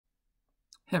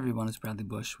Hey everyone, it's Bradley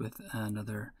Bush with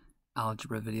another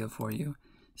algebra video for you.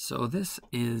 So this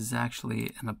is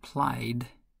actually an applied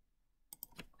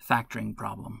factoring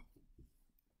problem.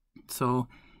 So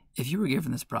if you were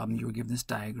given this problem, you were given this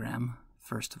diagram,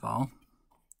 first of all,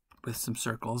 with some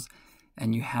circles,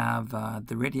 and you have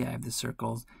the radii of the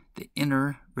circles. The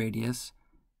inner radius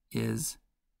is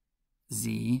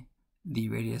z, the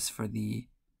radius for the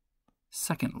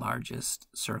second largest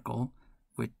circle,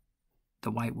 which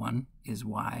the white one is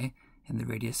y, and the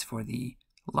radius for the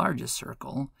largest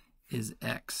circle is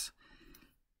x.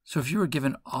 So if you were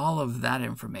given all of that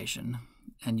information,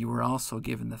 and you were also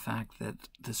given the fact that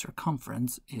the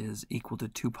circumference is equal to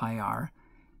 2 pi r,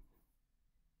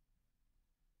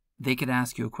 they could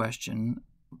ask you a question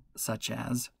such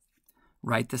as,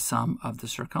 write the sum of the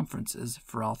circumferences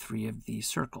for all three of these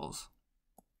circles,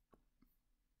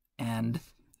 and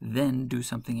then do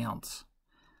something else.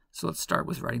 So let's start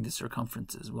with writing the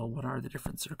circumferences. Well, what are the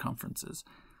different circumferences?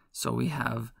 So we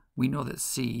know that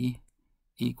C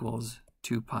equals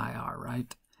 2 pi r,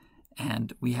 right?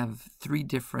 And we have three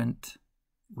different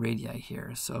radii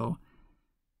here. So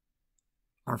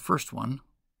our first one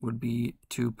would be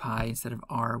 2 pi. Instead of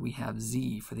r, we have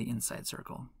z for the inside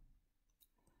circle.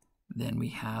 Then we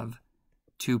have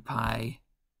 2 pi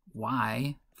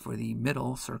y for the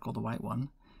middle circle, the white one.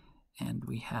 And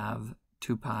we have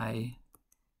 2 pi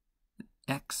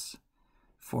x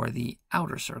for the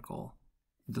outer circle,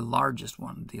 the largest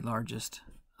one, the largest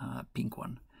pink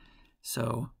one.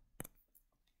 So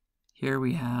here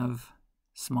we have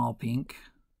small pink.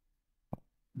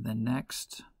 Then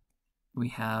next we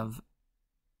have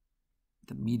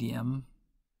the medium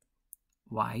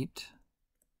white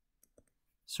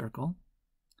circle.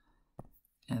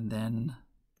 And then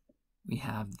we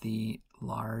have the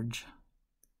large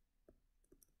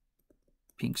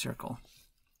pink circle.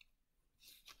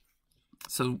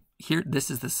 So here, this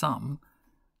is the sum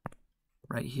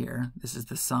right here. This is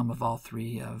the sum of all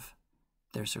three of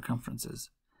their circumferences.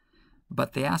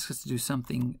 But they ask us to do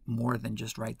something more than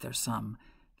just write their sum.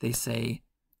 They say,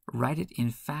 write it in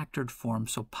factored form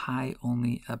so pi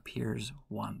only appears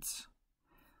once.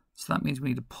 So that means we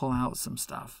need to pull out some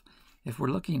stuff. If we're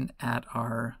looking at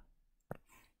our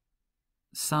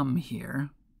sum here,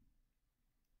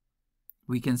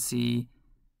 we can see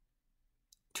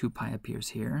 2 pi appears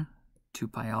here. 2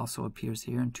 pi also appears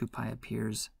here, and 2 pi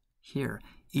appears here.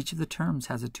 Each of the terms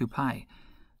has a 2 pi.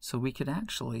 So we could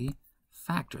actually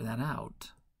factor that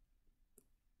out.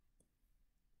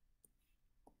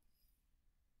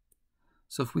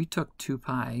 So if we took 2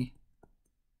 pi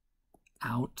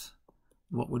out,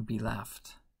 what would be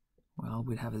left? Well,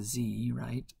 we'd have a z,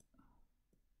 right,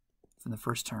 from the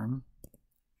first term.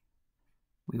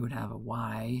 We would have a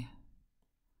y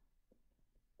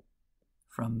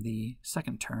from the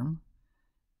second term.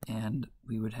 And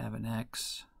we would have an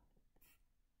x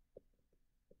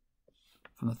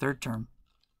from the third term.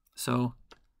 So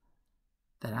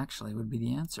that actually would be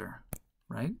the answer,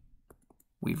 right?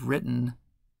 We've written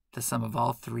the sum of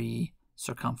all three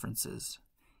circumferences,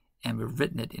 and we've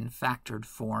written it in factored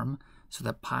form so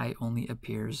that pi only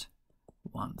appears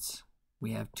once.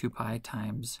 We have 2 pi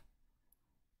times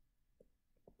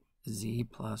z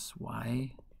plus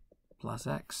y plus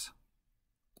x.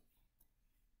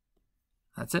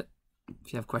 That's it.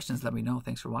 If you have questions, let me know.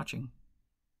 Thanks for watching.